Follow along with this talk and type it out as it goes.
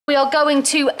We are going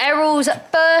to Errol's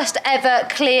first ever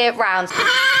clear round.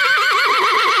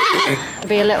 It'll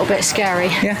be a little bit scary,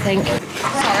 I think.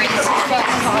 Sorry, this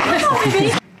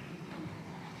is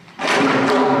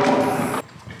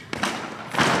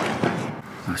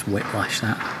Nice whiplash,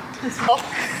 that. You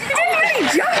didn't really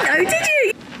jump though, did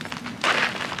you?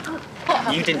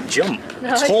 You didn't jump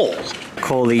at all.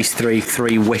 Call these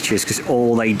three witches because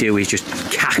all they do is just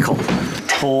cackle,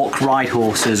 talk, ride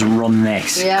horses, run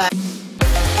this. Yeah.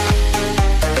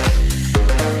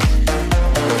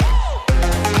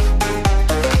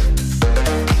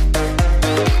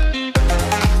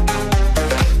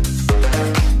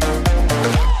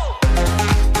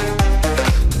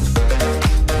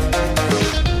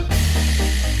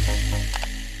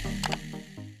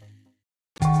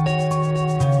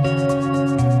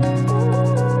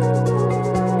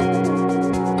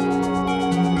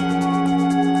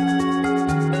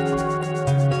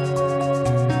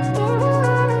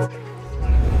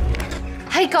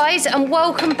 Hey guys, and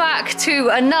welcome back to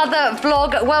another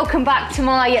vlog. Welcome back to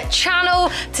my channel.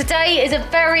 Today is a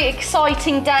very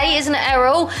exciting day, isn't it,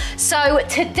 Errol? So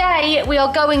today we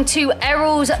are going to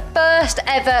Errol's first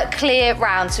ever clear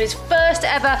round. So his first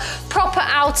ever proper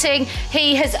outing.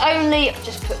 He has only,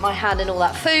 just put my hand in all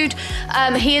that food.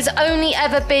 He has only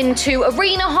ever been to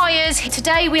arena hires.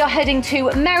 Today we are heading to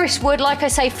Merriswood. Like I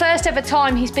say, first ever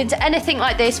time he's been to anything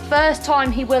like this. First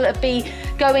time he will be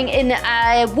going in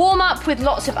a warm-up with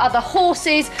lots of other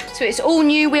horses, so it's all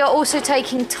new. We are also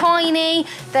taking Tiny,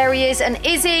 there he is, and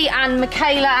Izzy, and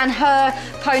Michaela and her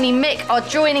pony Mick are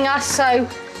joining us, so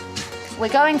we're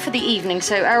going for the evening.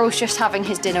 So Errol's just having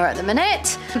his dinner at the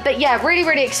minute. But yeah, really,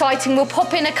 really exciting. We'll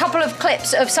pop in a couple of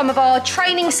clips of some of our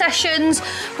training sessions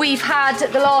we've had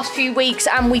the last few weeks,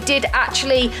 and we did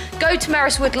actually go to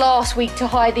Merriswood last week to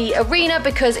hire the arena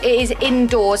because it is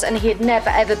indoors and he had never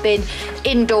ever been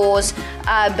indoors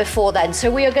before then.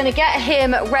 So we are going to get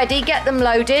him ready, get them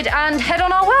loaded and head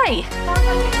on our way.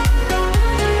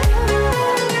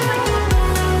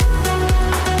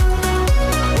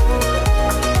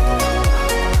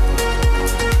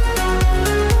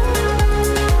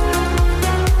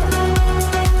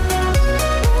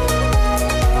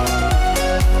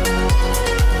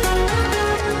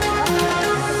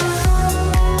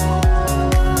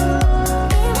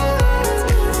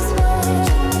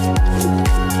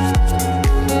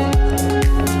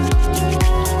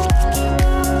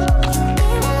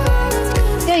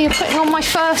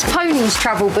 First pony's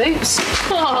travel boots.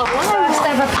 Oh, wow. First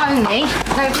ever pony.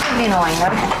 No, it's going to be annoying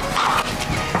though,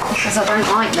 because I don't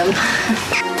like them.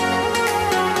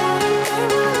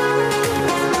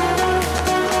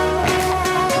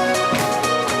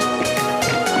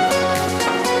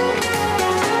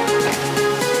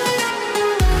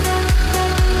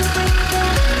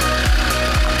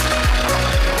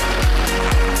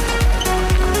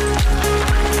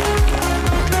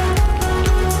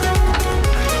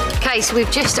 So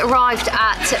we've just arrived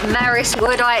at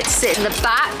Merriswood. I had to sit in the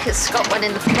back, Scott went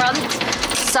in the front.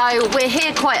 So we're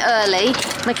here quite early.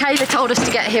 Michaela told us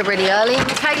to get here really early.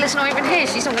 Michaela's not even here.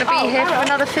 She's not going to be here for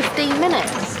another 15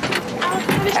 minutes.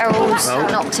 Errol's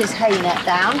knocked his hay net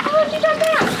down. How have you done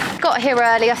that? Got here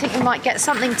early. I think we might get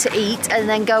something to eat and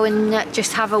then go and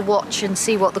just have a watch and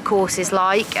see what the course is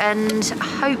like. And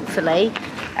hopefully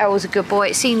Errol's a good boy.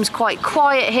 It seems quite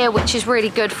quiet here, which is really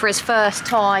good for his first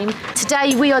time.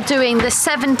 Today we are doing the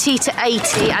 70 to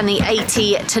 80 and the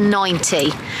 80 to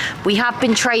 90. We have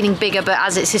been training bigger, but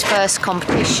as it's his first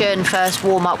competition, first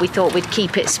warm-up, we thought we'd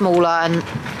keep it smaller and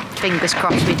fingers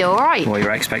crossed we do all right. What are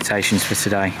your expectations for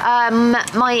today?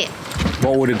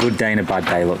 What would a good day and a bad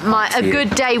day look like? A good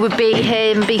day would be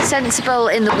him be sensible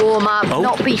in the warm-up,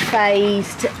 not be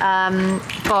phased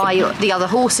by the other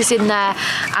horses in there,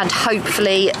 and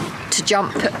hopefully to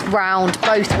jump round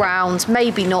both rounds,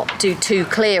 maybe not do 2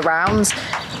 clear rounds.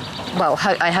 Well,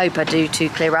 I hope I do 2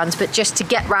 clear rounds, but just to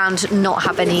get round, not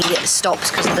have any stops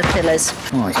because of the pillars.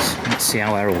 Nice. Let's see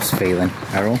how Errol's feeling.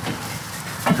 Errol,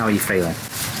 how are you feeling?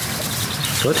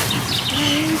 Good?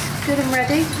 He's good and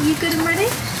ready. Are you good and ready?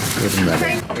 Good and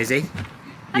ready. Is he?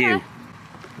 You?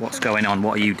 What's going on?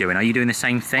 What are you doing? Are you doing the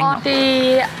same thing?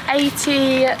 The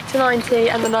 80 to 90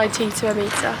 and the 90 to a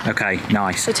metre. Okay,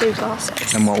 nice. The 2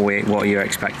 classes. And what are you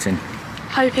expecting?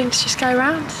 Hoping to just go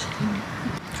round.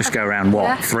 Just go around what?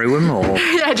 Yeah. Through them or?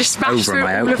 Yeah, just smash through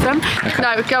all of them. Okay.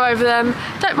 No, go over them.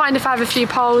 Don't mind if I have a few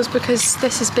poles because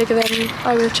this is bigger than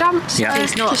over the champs. Yeah. So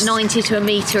it's not just 90 to a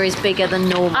metre is bigger than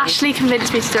normal. Ashley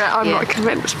convinced me to do it. I'm not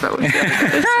convinced, but we'll do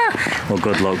it. Well,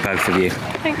 good luck, both of you.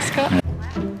 Thanks, Scott.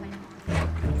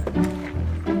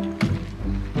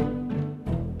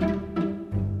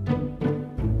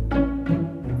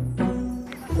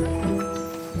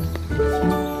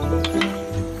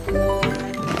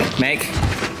 Mick,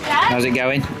 Yeah? how's it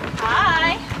going?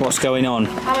 Hi. What's going on?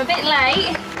 I'm a bit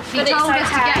late. She told us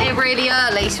to get here really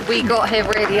early, so we got here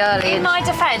really early. In my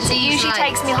defence, it usually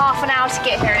late. takes me half an hour to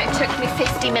get here, and it took me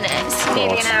 50 minutes,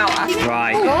 nearly an hour.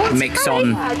 Right, Mick's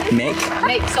on Mick.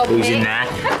 Mick's on Who's in Mick. there?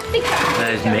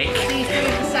 There's Mick. She's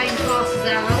doing the same class as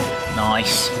Errol.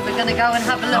 Nice. We're going to go and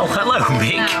have a look. Oh, hello,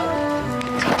 Mick.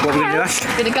 Now. What are we going to do, Ash?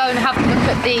 We're going to go and have a look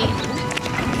at the.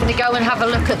 Going to go and have a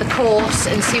look at the course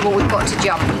and see what we've got to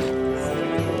jump.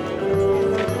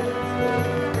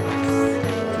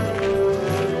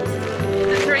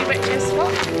 The 3 witches.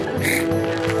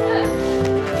 What?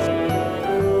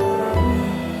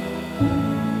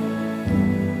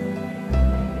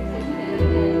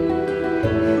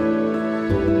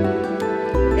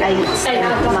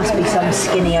 There must be some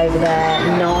skinny over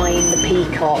there. 9 the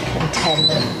peacock and 10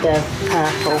 the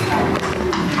purple.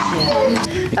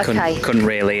 Okay. Couldn't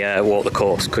really walk the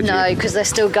course, could you? No, because they're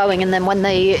still going, and then when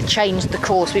they change the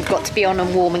course, we've got to be on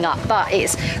and warming up. But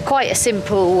it's quite a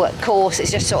simple course.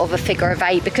 It's just sort of a figure of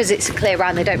 8 because it's a clear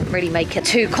round. They don't really make it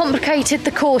too complicated.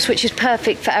 The course, which is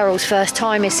perfect for Errol's first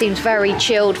time, it seems very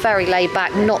chilled, very laid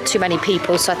back, not too many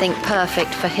people. So I think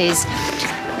perfect for his.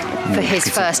 For his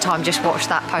first time, just watch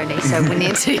that pony, so we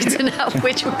need to know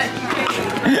which way.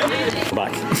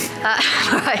 Back.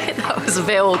 Right, that was a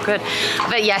bit awkward.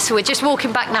 But yeah, so we're just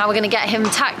walking back now. We're going to get him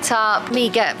tacked up, me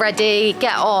get ready,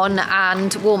 get on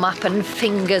and warm up, and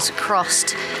fingers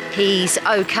crossed he's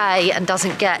okay and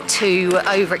doesn't get too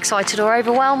overexcited or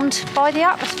overwhelmed by the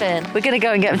atmosphere. We're going to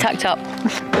go and get him tacked up.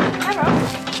 Errol,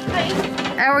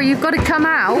 hey. Errol, you've got to come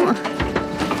out.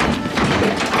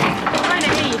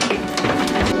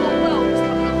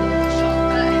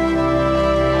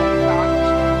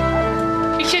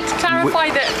 We should clarify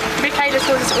that Michaela's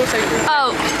horse is also green.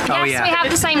 Oh, Oh, yes, yeah. we have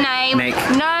the same name. Mick.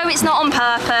 No, it's not on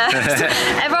purpose.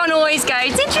 Everyone always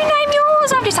goes, did you name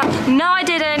yours? I've just like, no, I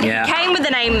didn't. Yeah. It came with the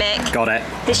name Mick. Got it.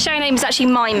 This show name is actually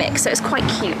my Mick, so it's quite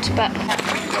cute, but...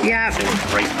 Yeah.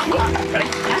 Ready?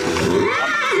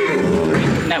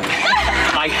 No.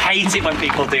 I hate it when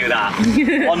people do that.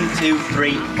 1, 2,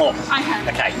 3, up.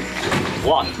 Okay.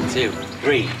 1, 2,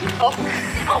 3, up.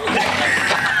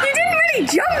 You didn't really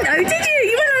jump though, did you?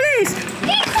 You went like this.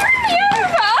 He threw me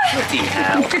over! Bloody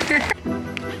hell.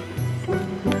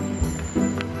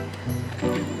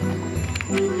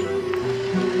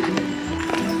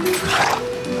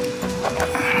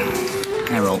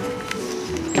 Errol.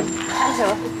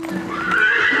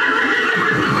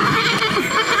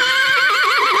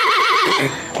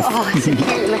 Oh, it's a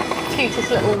cutest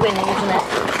little winning, isn't it?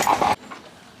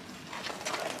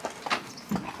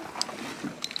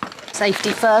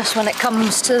 Safety first when it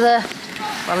comes to the...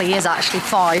 Well, he is actually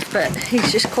 5, but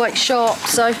he's just quite sharp,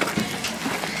 so...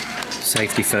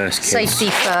 Safety first, kids. Safety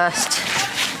first.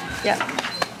 Yep.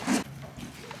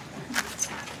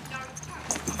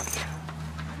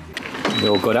 You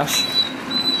all good, Ash?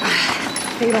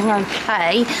 Feeling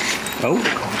okay. Oh.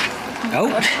 Oh.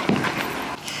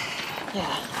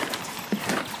 Yeah.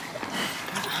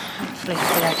 Hopefully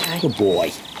he'll be okay. Good boy.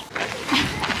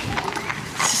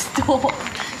 Stop.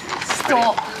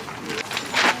 Stop.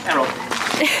 Errol.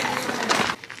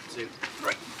 2,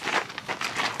 3.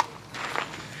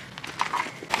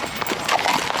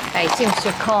 Okay, he seems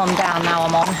to have calmed down now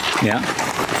I'm on. Yeah.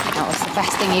 That was the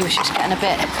best thing. He was just getting a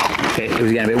bit It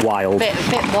was getting a bit wild. bit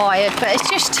wired, but it's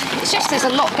just there's a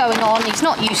lot going on. He's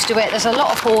not used to it. There's a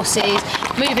lot of horses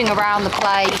moving around the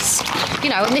place, you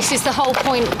know, and this is the whole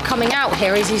point coming out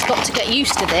here, is he's got to get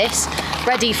used to this,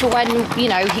 ready for when, you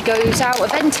know, he goes out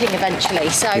eventing eventually.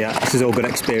 So Yeah, this is all good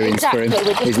experience Exactly, for we're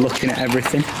him. just- He's looking at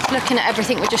everything. looking at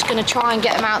everything, we're just going to try and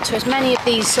get him out to as many of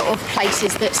these sort of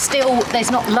places that still, there's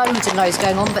not loads and loads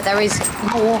going on, but there is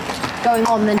more going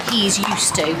on than he's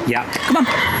used to. Yeah. Come on.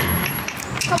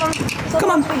 Come on.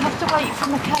 Come on. We have to wait for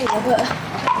Michaela, but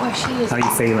where she is. How are you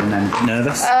feeling then?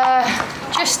 Nervous?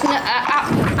 Just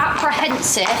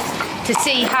apprehensive to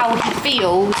see how he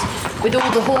feels with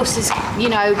all the horses, you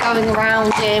know, going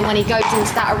around him when he goes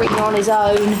into that arena on his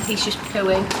own. He's just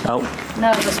pooing. Oh.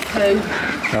 Nervous poo.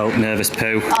 Oh, nervous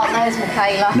poo. Oh, there's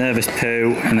Michaela. Nervous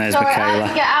poo, and there's Sorry, I Michaela. had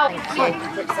to get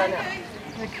out.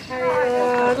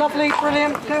 Lovely,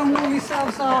 brilliant. Go and warm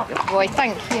yourselves up. Boy,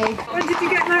 thank you. When did you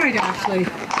get married, Ashley?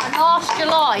 Last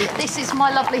July. This is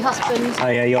my lovely husband. Oh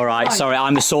yeah, you're right. Sorry,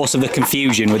 I'm the source of the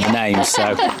confusion with the names,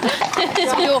 so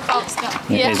It's your fault.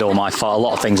 it is all my fault. A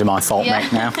lot of things are my fault, Yeah.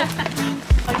 mate, now.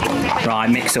 Right,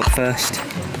 mix up first.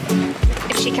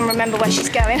 If she can remember where she's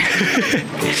going.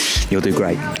 You'll do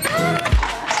great.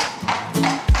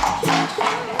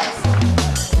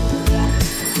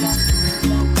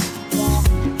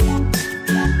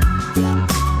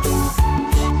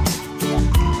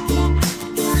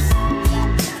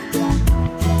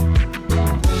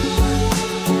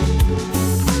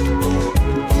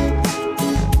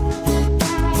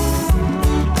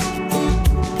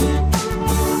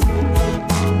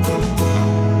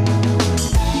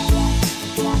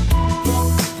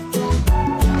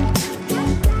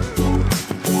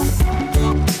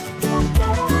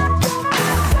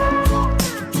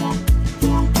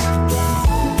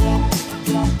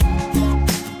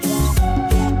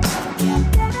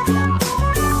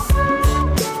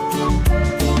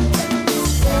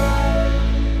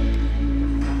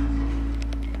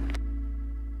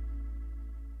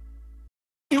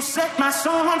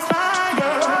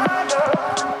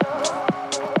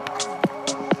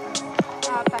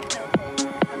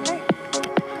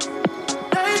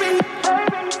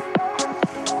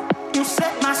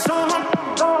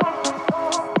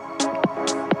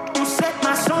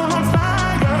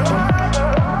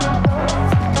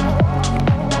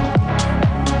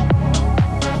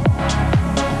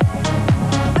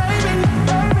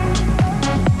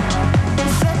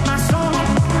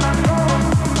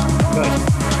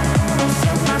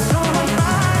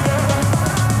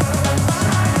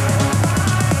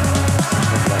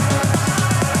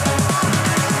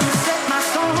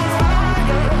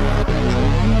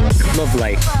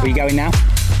 Where are you going now?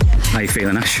 How are you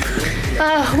feeling, Ash?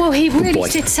 Well, he really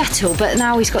did settle, but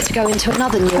now he's got to go into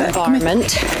another new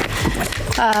environment.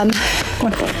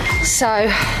 So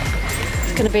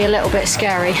it's going to be a little bit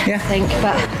scary, I think,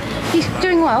 but he's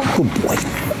doing well. Good boy.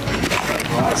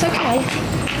 It's okay.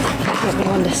 Let me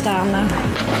understand now.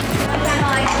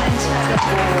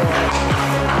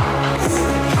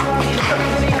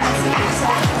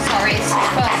 Sorry, it's the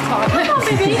first time. Come on,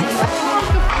 baby.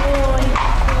 Good boy.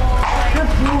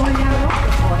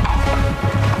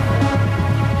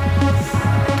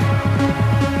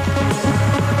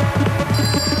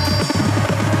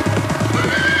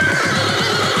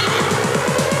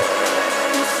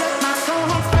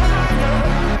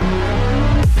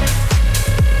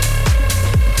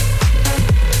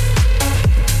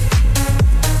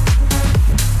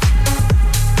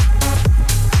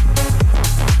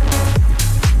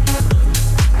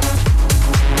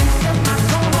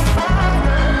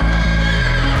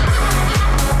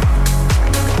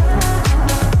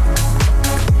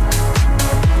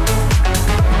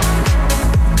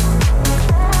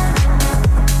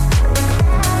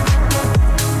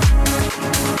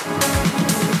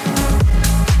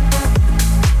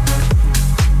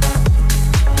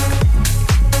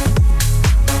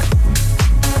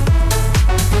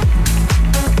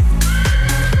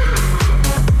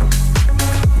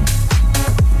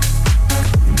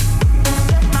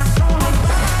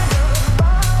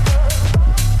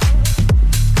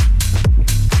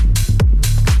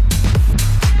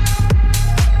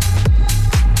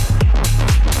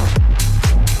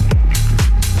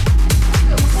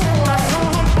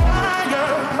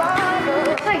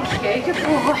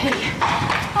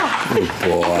 Good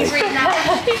boy.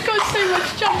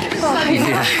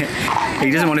 He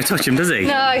doesn't want to touch him, does he? No,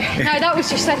 that was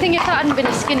just, I think if that hadn't been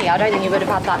a skinny, I don't think he would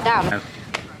have had that down. No.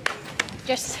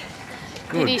 Just, he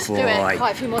Good needs to boy. do it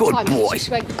quite a few more Good times. boy. It's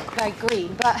just very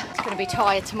green, but it's going to be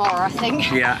tired tomorrow, I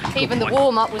think. Yeah. Even good the boy.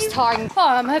 warm-up was tiring. Oh,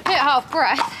 I'm a bit out of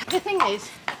breath. The thing is,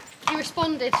 he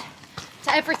responded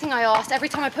to everything I asked. Every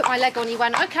time I put my leg on, he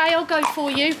went, okay, I'll go for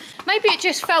you. Maybe it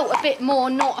just felt a bit more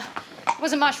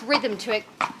wasn't much rhythm to it.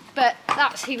 But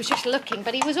he was just looking,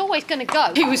 but he was always going to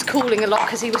go. He was calling a lot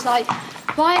because he was like,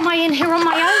 why am I in here on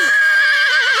my own?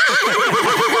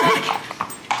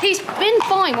 He's been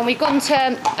fine when we've gone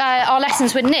to our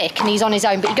lessons with Nick and he's on his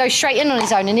own, but he goes straight in on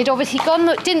his own, and he'd obviously done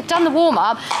the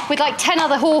warm-up with like 10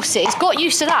 other horses, got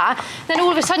used to that, then all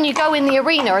of a sudden you go in the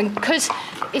arena, and because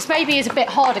it's maybe is a bit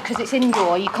harder because it's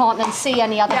indoor, you can't then see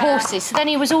any other horses, so then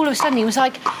he was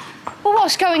like, well,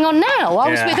 what's going on now? I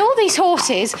was with all these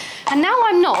horses and now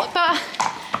I'm not, but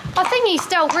I think he's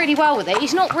dealt really well with it.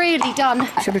 He's not really done.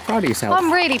 You should be proud of yourself.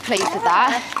 I'm really pleased with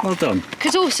that. Well done.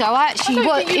 Because also,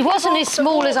 it wasn't as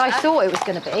small as I thought it was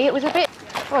going to be. It was it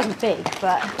wasn't big,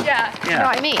 but you know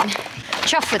what I mean?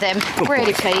 Chuffed with him.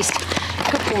 Really pleased.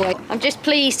 Good boy. I'm just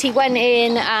pleased he went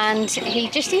in and he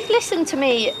listened to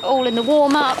me all in the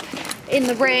warm-up, in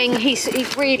the ring. He's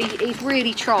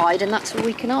really tried, and that's all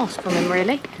we can ask from him,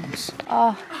 really.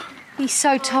 Oh, he's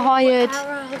so tired.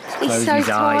 He's so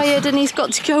tired, and he's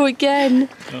got to go again.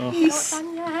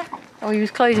 Oh, he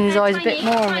was closing his eyes a bit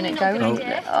more a minute ago, wasn't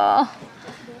he?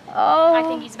 Oh, I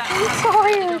think he's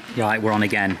tired. Right, we're on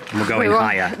again. And we're going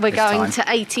higher. We're going to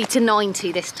 80 to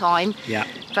 90 this time. Yeah.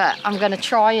 But I'm going to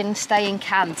try and stay in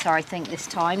canter, I think, this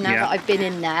time, now that I've been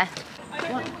in there.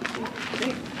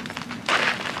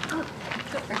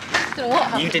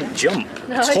 You didn't jump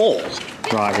at all.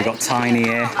 Right, we've got Tiny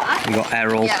here. We've got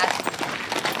Errol. Yeah.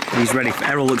 He's ready.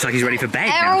 Errol looks like he's ready for bed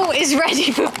now. Errol is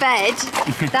ready for bed.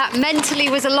 That mentally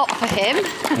was a lot for him.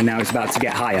 And now it's about to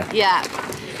get higher. Yeah.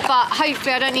 But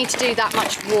hopefully I don't need to do that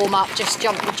much warm-up, just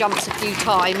jump the jumps a few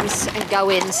times and go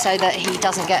in so that he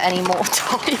doesn't get any more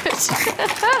tired.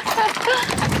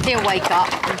 He'll wake up,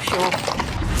 I'm sure.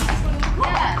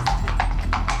 Yeah.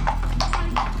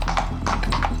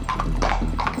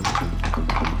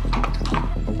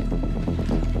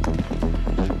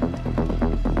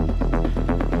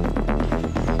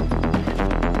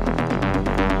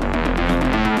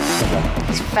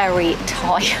 He's very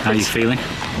tired. How are you feeling?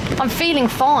 I'm feeling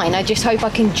fine. I just hope I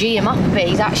can G him up a bit.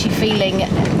 He's actually feeling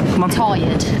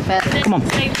tired. But come on. So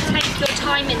take your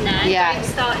time in there. Yeah. Don't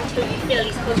start until you feel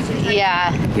he's concentrating.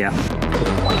 Yeah. Yeah.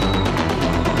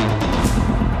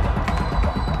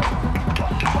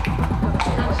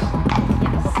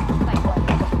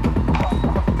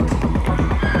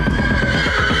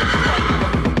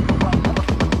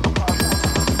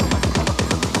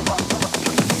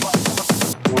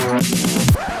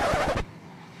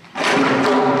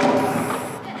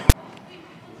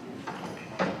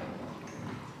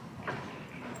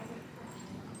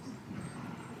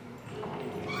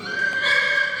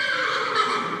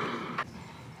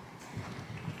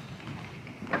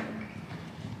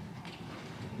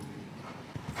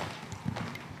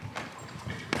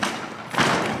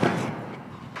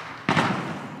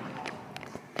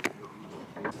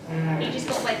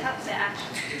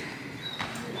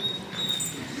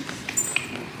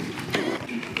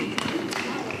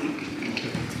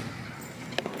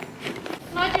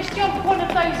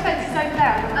 those fences over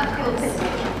there. Of course.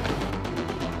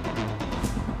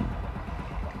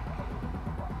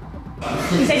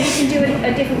 He said you can do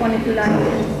a different one if you like.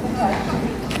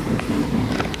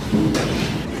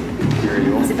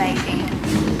 It's a baby.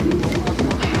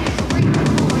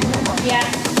 Yeah.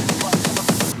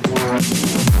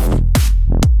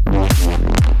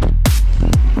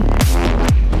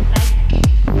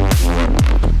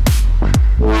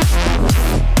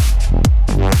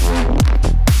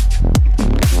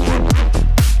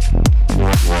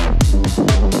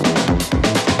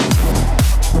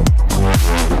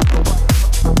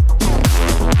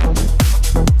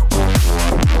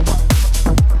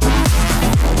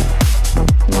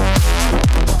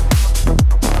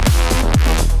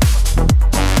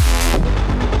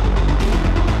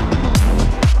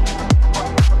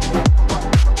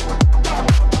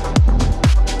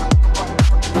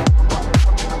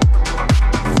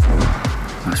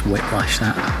 Whiplash,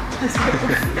 that.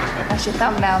 That's your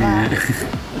thumbnail, that.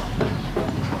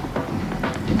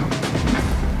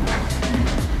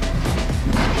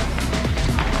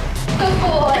 Good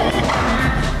boy.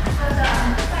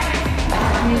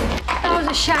 That was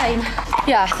a shame.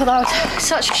 Yeah, I thought that was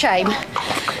such a shame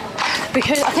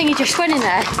because I think he just went in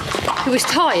there. He was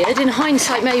tired. In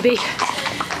hindsight, maybe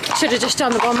should have just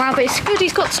done the one round, but it's good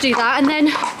he's got to do that. And then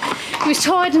he was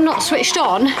tired and not switched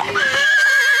on.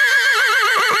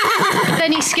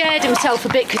 Then he scared himself a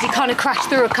bit because he kind of crashed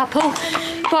through a couple.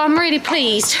 But I'm really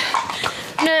pleased.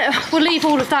 No, we'll leave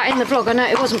all of that in the vlog. I know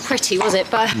it wasn't pretty, was it?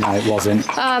 But no, it wasn't.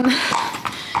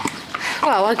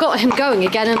 Well, I got him going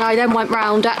again, and I then went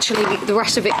round actually the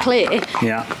rest of it clear.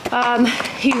 Yeah.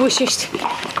 He was just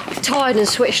tired and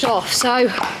switched off, so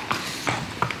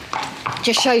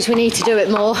just shows we need to do it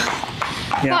more.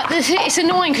 Yeah. But it's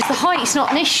annoying because the height's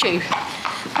not an issue.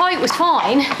 Height was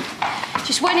fine.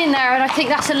 Just went in there, and I think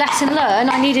that's a lesson learned.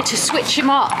 I needed to switch him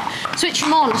on, in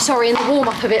the warm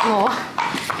up a bit more.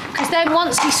 Because then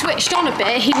once he switched on a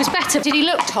bit, he was better. Did he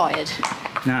look tired?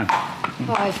 No.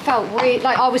 Oh, I felt really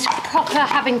like I was proper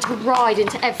having to ride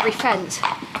into every fence.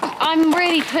 I'm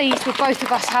really pleased with both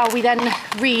of us how we then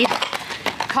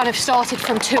kind of started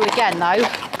from 2 again though.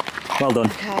 Well done.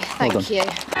 Okay, thank you.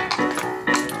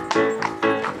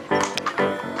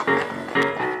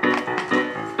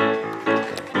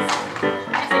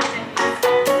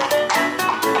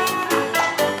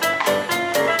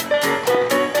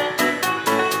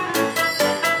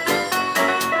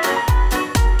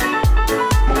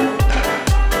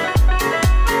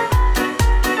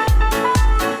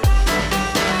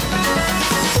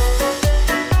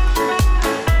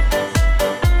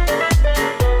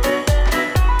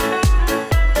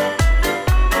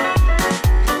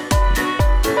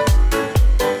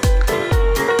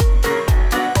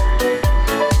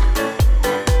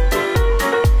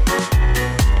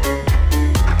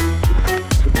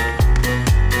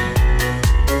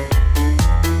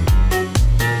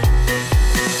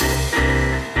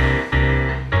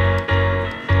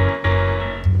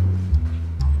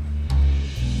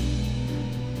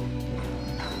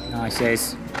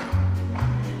 Nice.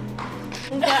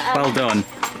 Well done.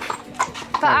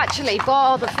 But actually,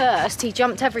 bar the first, he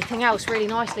jumped everything else really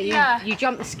nicely. Yeah. You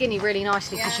jumped the skinny really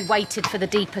nicely because you waited for the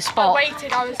deeper spot. I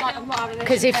waited, I was like, I'm not having this.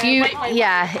 Because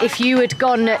if you had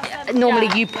gone, normally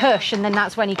you push and then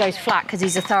that's when he goes flat because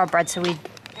he's a thoroughbred, so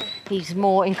he's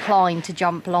more inclined to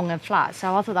jump long and flat.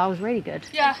 So I thought that was really good.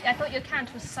 Yeah. I thought your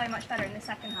canter was so much better in the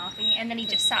second half, and then he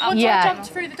just sat up. Once Yeah. I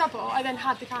jumped through the double, I then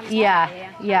had the canter.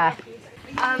 Yeah.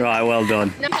 Right, well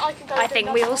done. I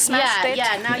think we all smashed it.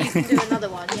 Yeah, now you can do another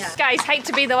one, yeah. Guys, hate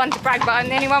to be the one to brag, but I'm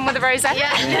the only one with a rosette.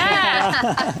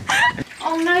 Yeah.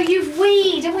 Oh no, you've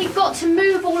weed and we've got to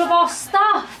move all of our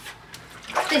stuff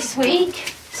this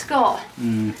week. Scott.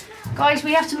 Guys,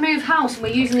 we have to move house and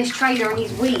we're using this trailer and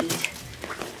he's weed.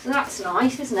 So that's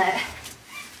nice, isn't it?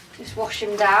 Just wash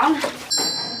him down.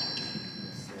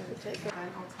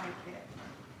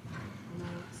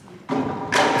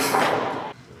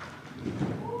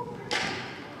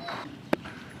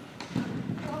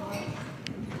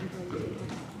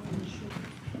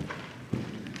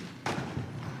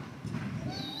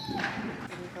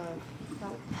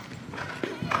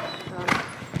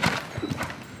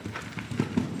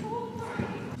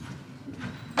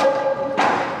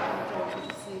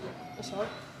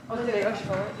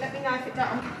 Let me know if it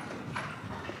doesn't.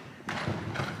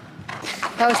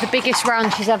 That was the biggest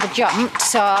round she's ever jumped,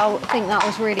 so I think that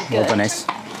was really good. Well done, Is.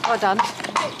 Well done.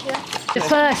 The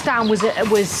first down was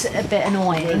a bit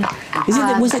annoying.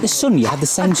 Was it the sun? You had the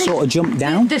same sort of jump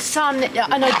down? The sun,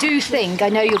 and I do think, I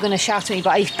know you're going to shout at me,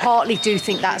 but I partly do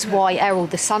think that's why, Errol,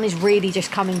 the sun is really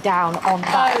just coming down on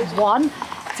that one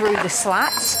through the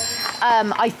slats.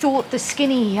 I thought the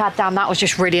skinny he had down, that was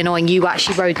just really annoying. You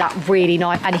actually rode that really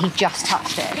nice, and he just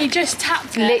touched it. He just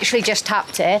tapped it. Literally just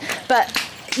tapped it. But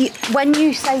when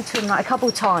you say to him like a couple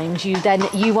of times, you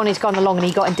wanted to go on along and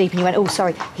he got in deep and you went, oh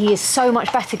sorry, he is so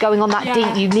much better going on that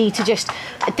deep. You need to just,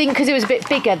 I think because it was a bit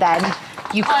bigger then,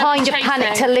 you kind of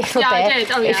panicked a little bit. I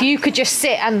did. Oh, yeah. If you could just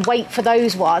sit and wait for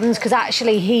those ones, because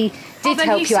actually he did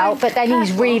help you out, but then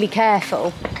he's really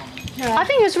careful. Yeah. I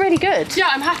think it was really good. Yeah,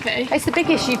 I'm happy. It's the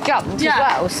biggest you've jumped as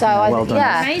well, so well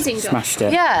done. Amazing job. Smashed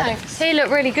it. Yeah, Thanks. he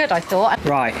looked really good, I thought.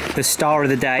 Right, the star of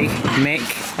the day,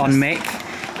 Mick on Mick.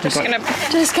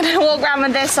 Just gonna walk around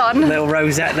with this on. Little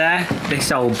rosette there.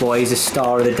 This old boy is a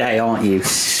star of the day, aren't you?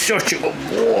 Such a good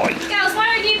boy. Girls, why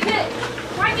don't you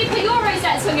put your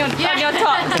rosettes on your top?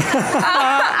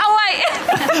 Oh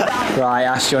wait. Right,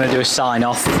 Ash, do you want to do a sign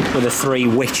off with the 3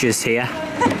 witches here?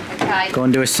 Okay. Go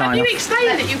and do a sign Can off. you explain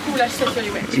that you call us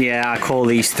silly witches? Yeah, I call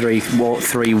these three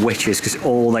witches because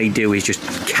all they do is just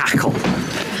cackle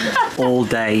all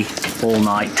day, all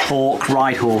night, talk,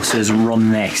 ride horses, and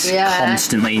run this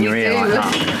constantly in your ear like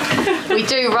that. We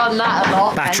do run that a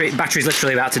lot. Battery's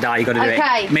literally about to die. You got to do it.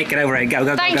 Mick, get over it. Go,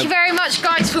 go, Thank go. you very much,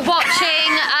 guys, for watching.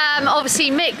 Obviously,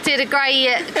 Mick did a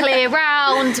great clear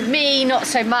round. Me, not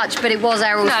so much, but it was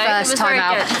Errol's first time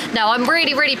out. Good. No, I'm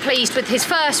really, really pleased with his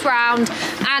first round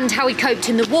and how he coped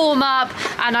in the warm-up,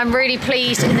 and I'm really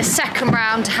pleased in the second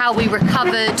round how we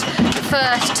recovered. The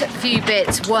first few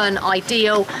bits weren't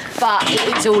ideal, but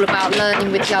it's all about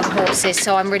learning with young horses,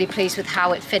 so I'm really pleased with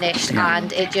how it finished,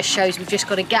 and it just shows we've just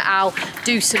got to get out,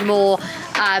 do some more,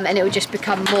 and it will just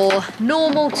become more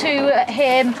normal to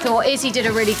him. Thought Izzy did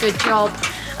a really good job.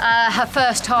 Her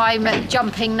first time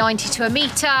jumping 90 to a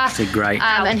metre. Did great.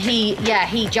 And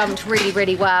he jumped really,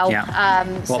 really well. Yeah.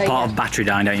 What part of battery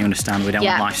dying don't you understand? We don't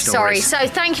want my stories. Sorry.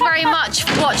 So thank you very much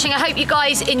for watching. I hope you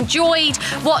guys enjoyed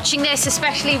watching this,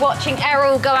 especially watching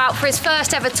Errol go out for his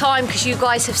first ever time, because you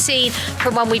guys have seen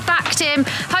from when we backed him.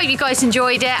 Hope you guys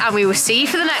enjoyed it, and we will see you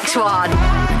for the next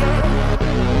one.